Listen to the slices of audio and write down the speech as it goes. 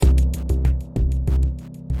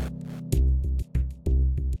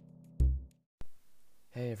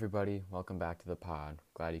everybody, welcome back to the pod.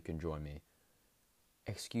 Glad you can join me.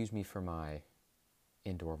 Excuse me for my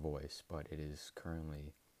indoor voice, but it is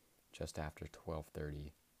currently just after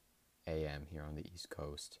 12:30 a.m. here on the East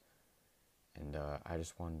Coast, and I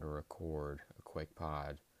just wanted to record a quick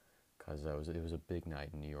pod because it was a big night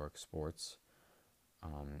in New York sports.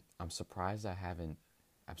 I'm surprised I haven't.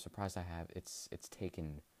 I'm surprised I have. It's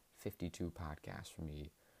taken 52 podcasts for me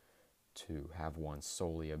to have one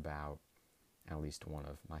solely about at least one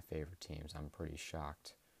of my favorite teams. I'm pretty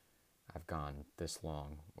shocked I've gone this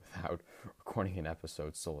long without recording an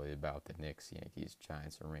episode solely about the Knicks, Yankees,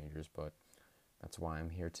 Giants, and Rangers, but that's why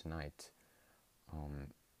I'm here tonight.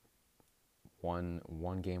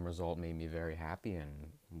 One game result made me very happy,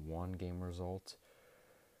 and one game result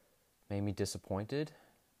made me disappointed,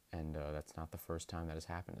 and that's not the first time that has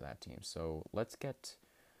happened to that team. So let's get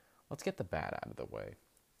the bad out of the way.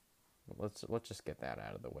 Let's just get that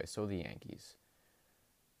out of the way. So the Yankees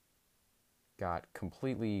got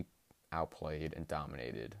completely outplayed and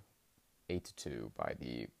dominated 8-2 by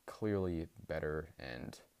the clearly better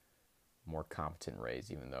and more competent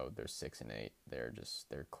Rays, even though they're 6-8. They're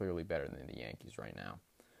clearly better than the Yankees right now.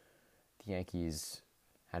 The Yankees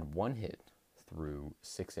had one hit through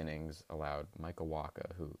 6 innings, allowed Michael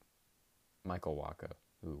Wacha, who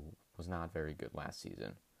was not very good last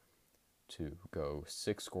season, to go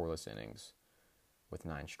 6 scoreless innings with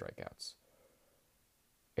 9 strikeouts.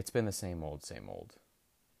 It's been the same old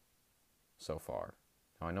so far.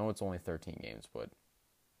 Now, I know it's only 13 games, but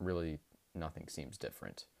really nothing seems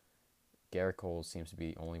different. Garrett Cole seems to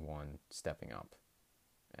be the only one stepping up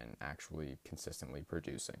and actually consistently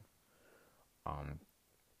producing. The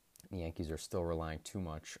Yankees are still relying too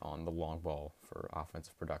much on the long ball for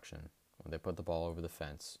offensive production. When they put the ball over the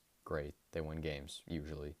fence, great, they win games,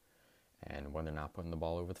 usually. And when they're not putting the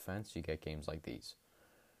ball over the fence, you get games like these.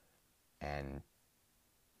 And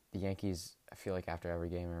the Yankees, I feel like after every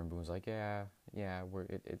game, Aaron Boone's like,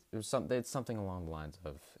 it's something along the lines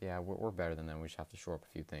of, we're better than them, we just have to shore up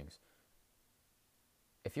a few things.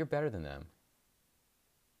 If you're better than them,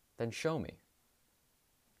 then show me.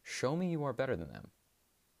 Show me you are better than them.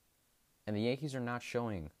 And the Yankees are not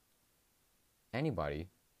showing anybody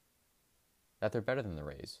that they're better than the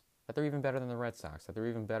Rays, that they're even better than the Red Sox, that they're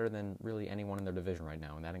even better than really anyone in their division right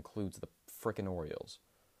now, and that includes the frickin' Orioles.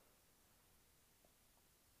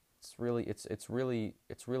 It's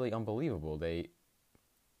really unbelievable. They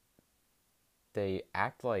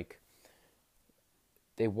act like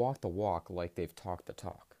they walk the walk like they've talked the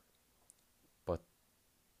talk, but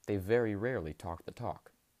they very rarely talk the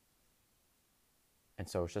talk. And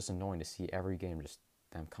so it's just annoying to see every game just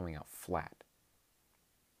them coming out flat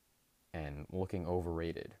and looking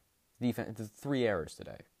overrated. Defense, 3 errors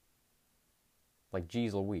today. Like,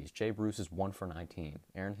 geez Louise, Jay Bruce is 1 for 19.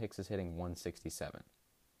 Aaron Hicks is hitting 167.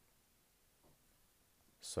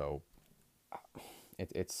 So,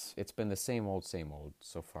 it's been the same old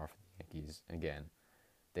so far for the Yankees. And again,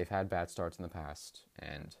 they've had bad starts in the past,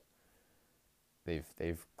 and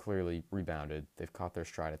they've clearly rebounded. They've caught their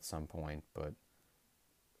stride at some point, but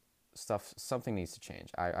something needs to change.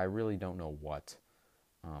 I really don't know what.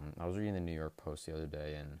 I was reading the New York Post the other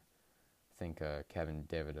day, and I think Kevin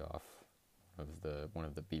Davidoff, one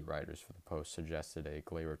of the beat writers for the Post, suggested a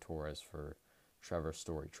Gleyber Torres for Trevor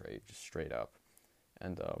Story trade, just straight up.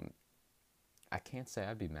 And I can't say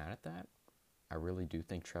I'd be mad at that. I really do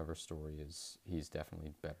think Trevor Story he's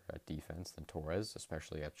definitely better at defense than Torres,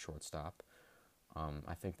 especially at shortstop.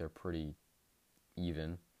 I think they're pretty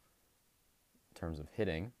even in terms of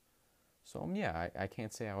hitting. So, I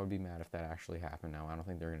can't say I would be mad if that actually happened. Now, I don't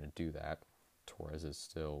think they're going to do that. Torres is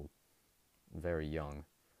still very young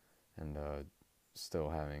and still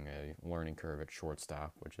having a learning curve at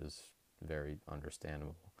shortstop, which is very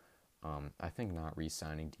understandable. I think not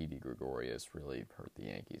re-signing Didi Gregorius really hurt the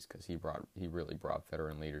Yankees because he really brought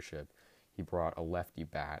veteran leadership. He brought a lefty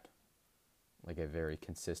bat, like a very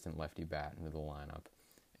consistent lefty bat, into the lineup,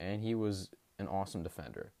 and he was an awesome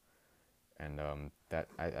defender. And that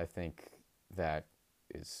I think that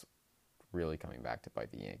is really coming back to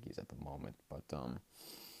bite the Yankees at the moment. But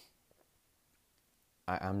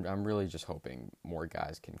I'm really just hoping more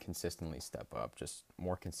guys can consistently step up, just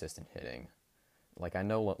more consistent hitting. Like, I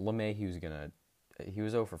know LeMahieu he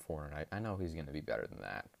was 0 for 4 tonight. I know he's gonna be better than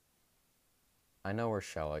that. I know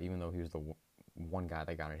Urshela, even though he was the one guy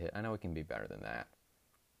that got a hit, I know he can be better than that.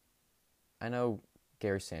 I know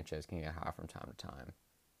Gary Sanchez can get hot from time to time.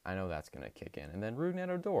 I know that's gonna kick in. And then Rougned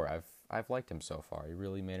Odor, I've liked him so far. He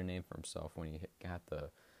really made a name for himself when he got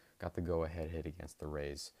the go-ahead hit against the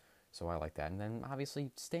Rays. So I like that. And then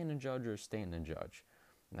obviously Stanton and Judge.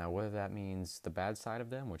 Now, whether that means the bad side of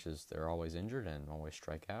them, which is they're always injured and always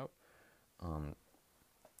strike out,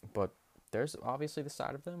 but there's obviously the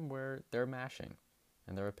side of them where they're mashing,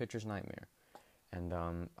 and they're a pitcher's nightmare. And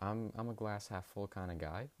I'm a glass half full kind of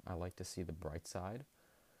guy. I like to see the bright side.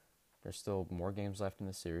 There's still more games left in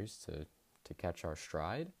the series to catch our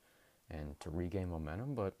stride and to regain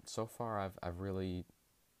momentum. But so far, I've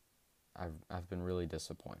been really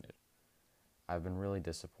disappointed. I've been really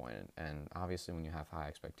disappointed, and obviously, when you have high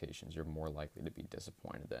expectations, you're more likely to be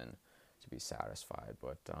disappointed than to be satisfied.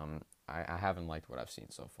 But I haven't liked what I've seen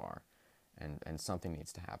so far, and something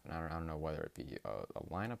needs to happen. I don't know whether it be a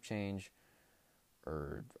lineup change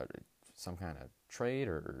or some kind of trade,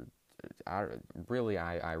 or I really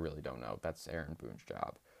don't know. That's Aaron Boone's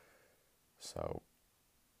job. So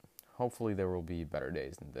hopefully there will be better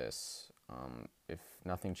days than this. If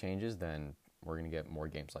nothing changes, then we're going to get more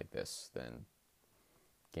games like this than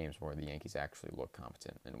games where the Yankees actually look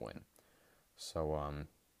competent and win. So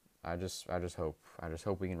I just hope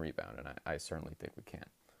we can rebound, and I certainly think we can.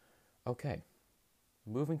 Okay,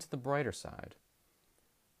 moving to the brighter side,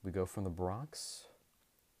 we go from the Bronx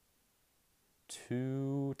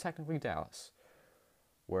to technically Dallas,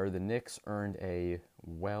 where the Knicks earned a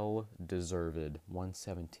well-deserved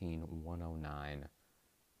 117-109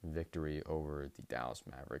 victory over the Dallas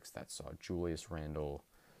Mavericks that saw Julius Randle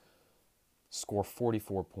score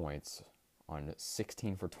 44 points on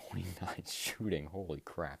 16 for 29 shooting. Holy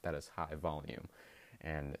crap, that is high volume.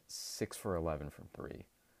 And 6 for 11 from 3.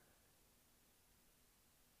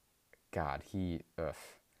 God, he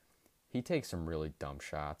takes some really dumb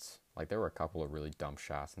shots. Like, there were a couple of really dumb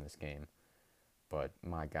shots in this game. But,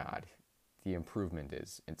 my God, the improvement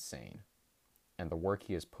is insane. And the work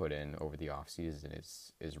he has put in over the offseason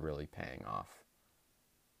is really paying off.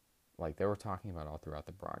 Like, they were talking about all throughout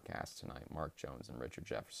the broadcast tonight, Mark Jones and Richard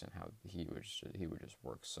Jefferson, how he would just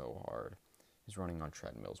work so hard. He's running on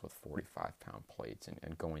treadmills with 45-pound plates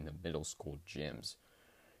and going to middle school gyms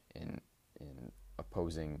in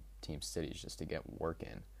opposing team cities just to get work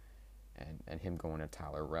in. And him going to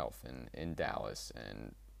Tyler Ralph in Dallas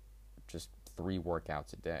and just 3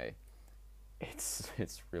 workouts a day.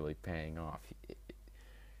 It's really paying off.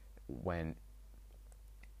 When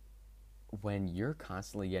you're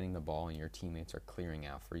constantly getting the ball and your teammates are clearing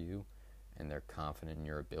out for you and they're confident in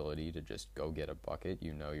your ability to just go get a bucket,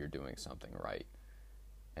 you know you're doing something right.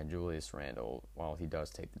 And Julius Randle, while he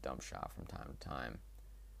does take the dumb shot from time to time,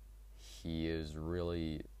 he is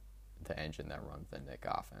really the engine that runs the Knicks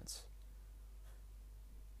offense.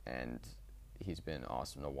 And he's been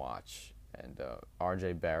awesome to watch. And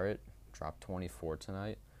RJ Barrett dropped 24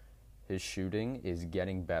 tonight. His shooting is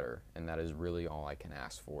getting better, and that is really all I can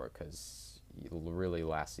ask for, because really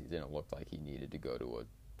last season it looked like he needed to go to a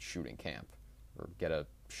shooting camp or get a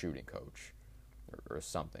shooting coach or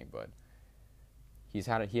something. But he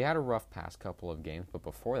had a rough past couple of games, but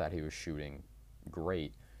before that he was shooting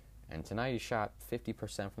great. And tonight he shot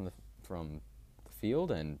 50% from the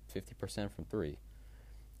field and 50% from 3.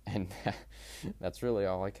 And that's really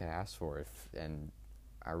all I can ask for. And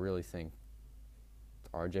I really think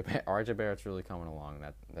RJ Barrett's really coming along.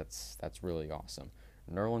 That's really awesome.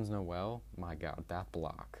 Nerlens Noel, my God, that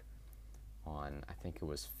block on, I think it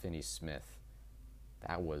was Finney-Smith,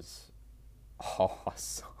 that was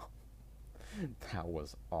awesome. That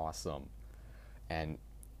was awesome. And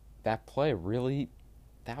that play really,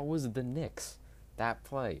 that was the Knicks. That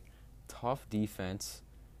play, tough defense,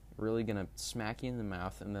 really going to smack you in the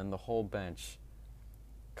mouth, and then the whole bench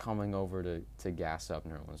coming over to gas up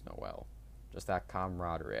Nerlens Noel. Just that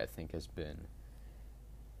camaraderie, I think, has been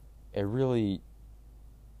a really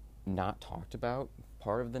not talked about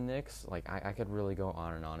part of the Knicks. Like, I could really go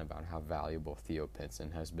on and on about how valuable Theo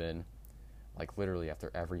Pinson has been. Like, literally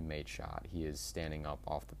after every made shot, he is standing up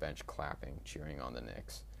off the bench clapping, cheering on the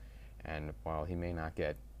Knicks. And while he may not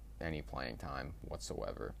get any playing time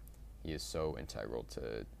whatsoever, he is so integral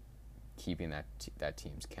to keeping that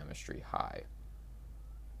team's chemistry high.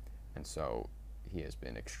 And so he has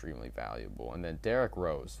been extremely valuable. And then Derrick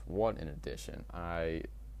Rose, what an addition. I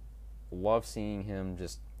love seeing him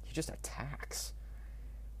he just attacks.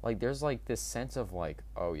 Like, there's like this sense of like,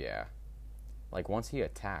 oh yeah. Like, once he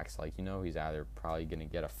attacks, like, you know he's either probably going to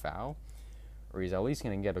get a foul or he's at least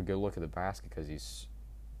going to get a good look at the basket, because he's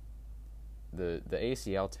the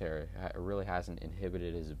ACL tear really hasn't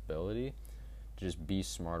inhibited his ability to just be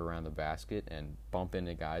smart around the basket and bump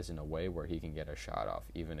into guys in a way where he can get a shot off,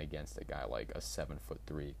 even against a guy like a 7'3"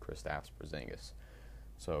 Kristaps Porzingis.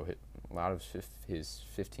 So a lot of his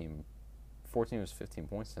 14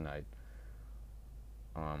 points tonight.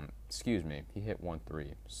 He hit 1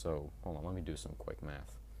 3. So hold on, let me do some quick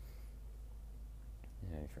math.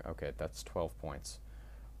 Okay, that's 12 points.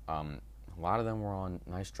 A lot of them were on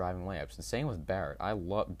nice driving layups. And same with Barrett.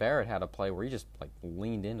 Barrett had a play where he just like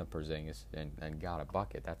leaned into Porzingis and got a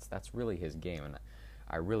bucket. That's really his game, and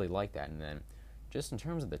I really like that. And then just in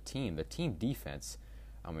terms of the team defense,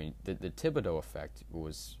 I mean, the Thibodeau effect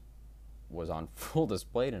was on full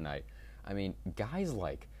display tonight. I mean, guys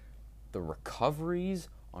like the recoveries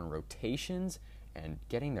on rotations and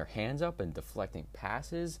getting their hands up and deflecting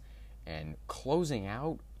passes and closing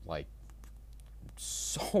out like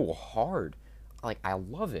so hard. Like, I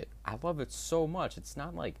love it. I love it so much. It's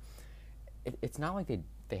not like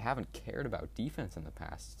they haven't cared about defense in the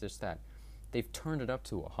past. It's just that they've turned it up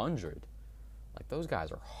to 100. Like, those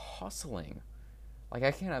guys are hustling. Like,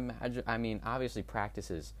 I can't imagine. I mean, obviously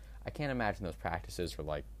practices. I can't imagine those practices for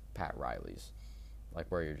like Pat Riley's, like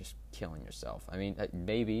where you're just killing yourself. I mean,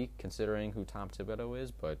 maybe considering who Tom Thibodeau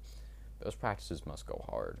is, but those practices must go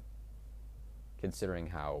hard, considering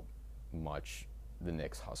how much the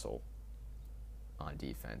Knicks hustle on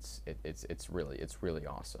defense. It's really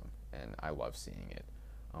awesome, and I love seeing it.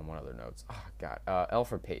 One other notes. Oh God,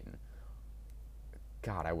 Elfrid Payton.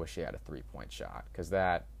 God, I wish he had a 3-point shot, because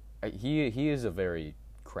that he is a very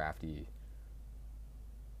crafty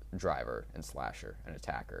driver and slasher and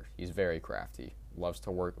attacker. He's very crafty. Loves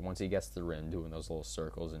to work once he gets to the rim, doing those little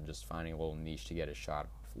circles and just finding a little niche to get his shot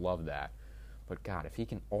off. Love that. But God, if he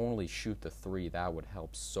can only shoot the 3, that would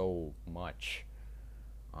help so much.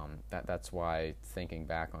 That's why, thinking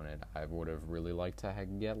back on it, I would have really liked to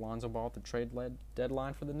get Lonzo Ball at the trade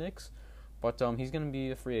deadline for the Knicks. But he's going to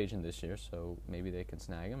be a free agent this year, so maybe they can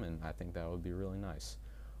snag him, and I think that would be really nice.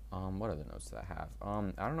 What other notes do I have?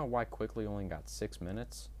 I don't know why Quickly only got 6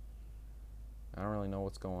 minutes. I don't really know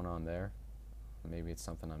what's going on there. Maybe it's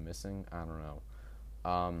something I'm missing. I don't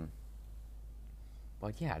know.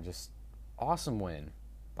 But yeah, just awesome win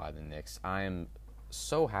by the Knicks. I am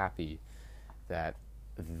so happy that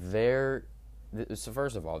so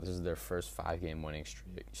first of all, this is their first 5-game winning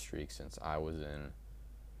streak since I was in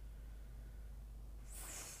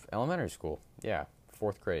elementary school. Yeah,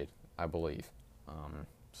 4th grade, I believe.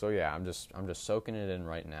 So yeah, I'm just soaking it in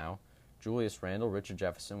right now. Julius Randle, Richard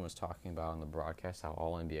Jefferson was talking about on the broadcast how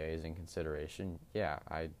all NBA is in consideration. Yeah,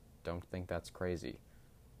 I don't think that's crazy.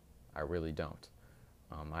 I really don't.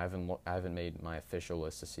 I haven't made my official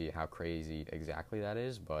list to see how crazy exactly that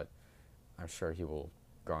is, but I'm sure he will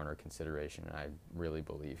garner consideration, and I really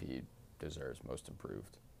believe he deserves most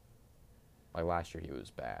improved. Like last year, he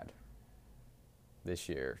was bad. This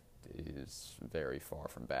year is very far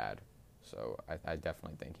from bad. So I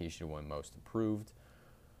definitely think he should win most improved.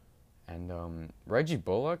 And Reggie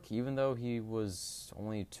Bullock, even though he was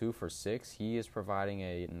only 2 for 6, he is providing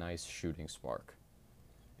a nice shooting spark.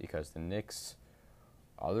 Because the Knicks,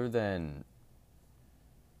 other than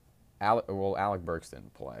Alec Burks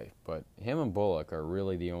didn't play, but him and Bullock are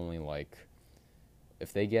really the only, like,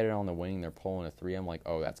 if they get it on the wing, they're pulling a 3, I'm like,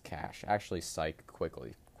 oh, that's cash. Actually, psych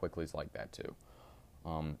Quickly's like that too.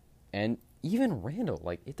 And even Randall,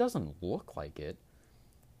 like, it doesn't look like it.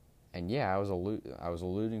 And yeah, I was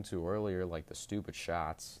alluding to earlier, like, the stupid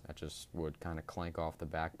shots that just would kind of clank off the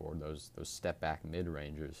backboard, those step back mid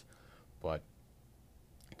rangers. But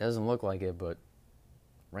it doesn't look like it. But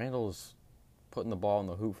Randall's putting the ball in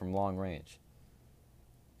the hoop from long range.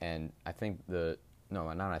 And I think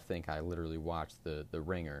I literally watched the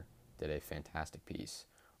Ringer did a fantastic piece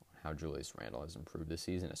on how Julius Randle has improved this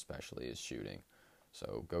season, especially his shooting.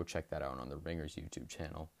 So go check that out on the Ringer's YouTube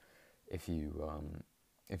channel if you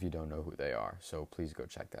don't know who they are. So please go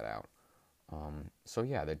check that out. So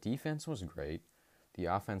yeah, the defense was great. The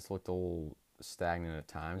offense looked a little stagnant at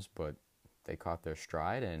times, but they caught their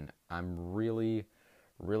stride, and I'm really,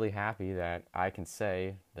 really happy that I can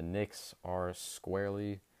say the Knicks are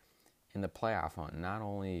squarely in the playoff hunt. Not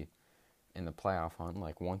only in the playoff hunt,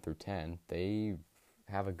 like 1 through 10, they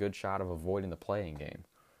have a good shot of avoiding the play-in game.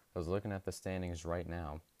 I was looking at the standings right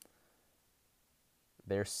now.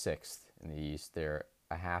 They're 6th in the East. They're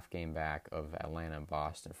a half game back of Atlanta and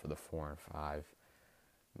Boston for the 4 and 5.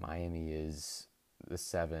 Miami is the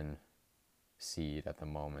 7 seed at the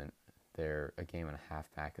moment. They're a game and a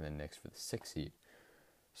half back of the Knicks for the 6 seed.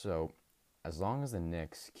 So as long as the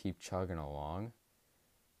Knicks keep chugging along,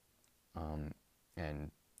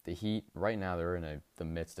 and the Heat, right now they're in the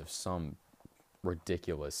midst of some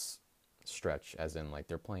ridiculous stretch, as in, like,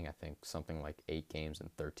 they're playing, I think, something like 8 games in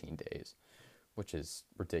 13 days, which is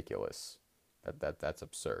ridiculous. That's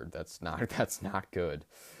absurd. That's not good.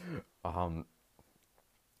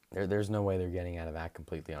 There's no way they're getting out of that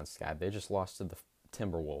completely unscathed. They just lost to the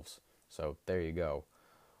Timberwolves, so there you go.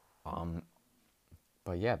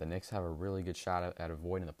 But yeah, the Knicks have a really good shot at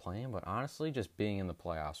avoiding the play-in. But honestly, just being in the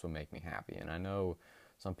playoffs will make me happy. And I know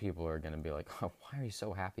some people are going to be like, oh, why are you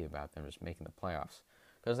so happy about them just making the playoffs?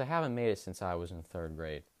 Because they haven't made it since I was in third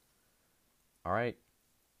grade. All right?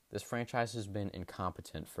 This franchise has been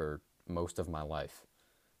incompetent for most of my life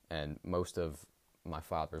and most of my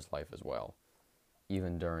father's life as well.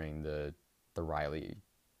 Even during the Riley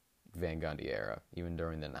Van Gundy era, even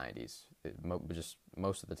during the 90s. Just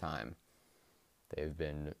most of the time, they've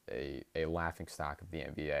been a laughingstock of the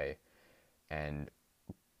NBA, and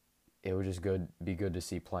it would just be good to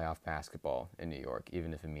see playoff basketball in New York,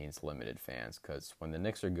 even if it means limited fans, because when the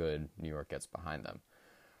Knicks are good, New York gets behind them.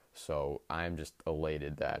 So I'm just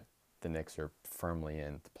elated that the Knicks are firmly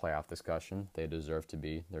in the playoff discussion. They deserve to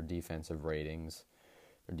be. Their defensive ratings,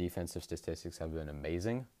 their defensive statistics have been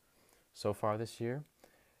amazing so far this year.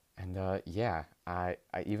 And yeah, I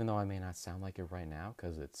even though I may not sound like it right now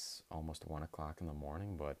because it's almost 1 o'clock in the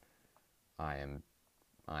morning, but I am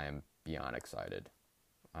beyond excited.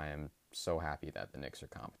 I am so happy that the Knicks are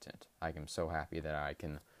competent. I am so happy that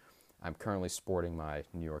I'm currently sporting my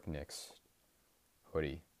New York Knicks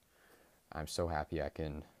hoodie. I'm so happy I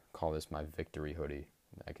can call this my victory hoodie.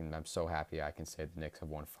 I'm so happy I can say the Knicks have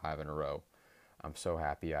won 5 in a row. I'm so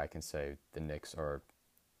happy I can say the Knicks are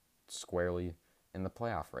squarely in the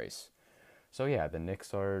playoff race. So yeah, the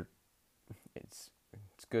Knicks are, it's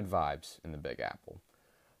good vibes in the Big Apple.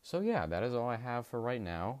 So yeah, that is all I have for right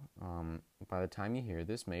now. By the time you hear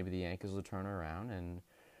this, maybe the Yankees will turn around and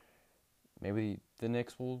maybe the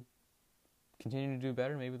Knicks will continue to do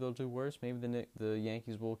better. Maybe they'll do worse. Maybe the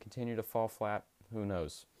Yankees will continue to fall flat. Who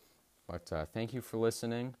knows? But thank you for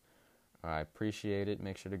listening. I appreciate it.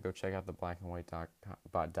 Make sure to go check out the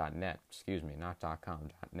blackandwhite.net, not .com,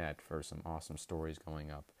 .net for some awesome stories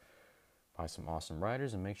going up by some awesome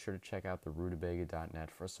writers. And make sure to check out the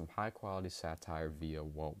rutabaga.net for some high-quality satire via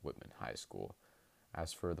Walt Whitman High School.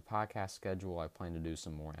 As for the podcast schedule, I plan to do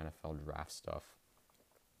some more NFL draft stuff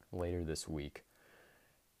later this week.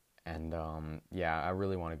 And yeah, I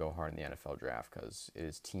really want to go hard in the NFL draft because it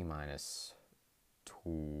is T-minus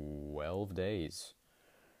 12 days.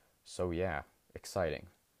 So yeah, exciting.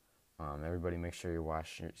 Everybody make sure you're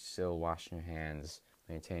still washing your hands,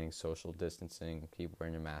 maintaining social distancing, keep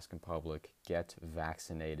wearing your mask in public, get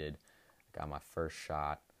vaccinated. I got my first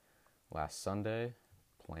shot last Sunday,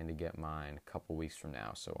 plan to get mine a couple weeks from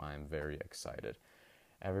now, so I'm very excited.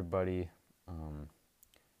 Everybody,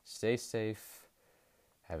 stay safe,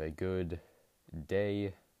 have a good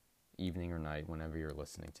day, evening or night, whenever you're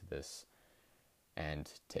listening to this,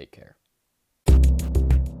 and take care.